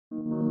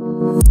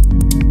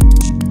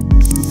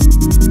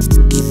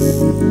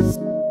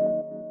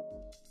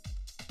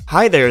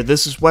Hi there,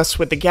 this is Wes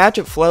with the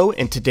Gadget Flow,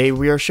 and today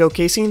we are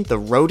showcasing the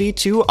Roadie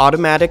 2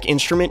 Automatic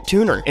Instrument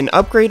Tuner. An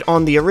upgrade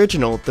on the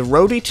original, the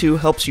Roadie 2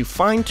 helps you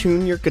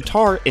fine-tune your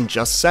guitar in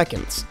just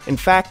seconds. In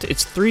fact,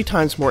 it's 3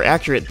 times more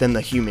accurate than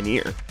the human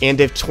ear. And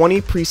if 20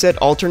 preset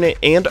alternate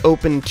and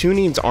open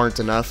tunings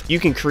aren't enough, you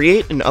can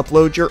create and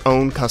upload your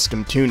own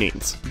custom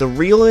tunings. The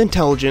real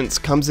intelligence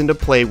comes into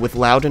play with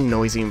loud and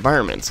noisy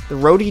environments. The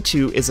Roadie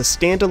 2 is a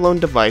standalone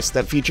device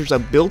that features a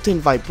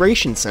built-in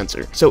vibration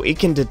sensor, so it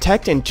can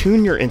detect and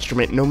tune your instrument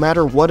no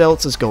matter what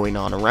else is going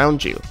on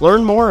around you.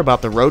 Learn more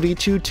about the Roadie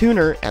 2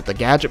 tuner at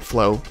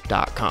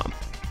thegadgetflow.com.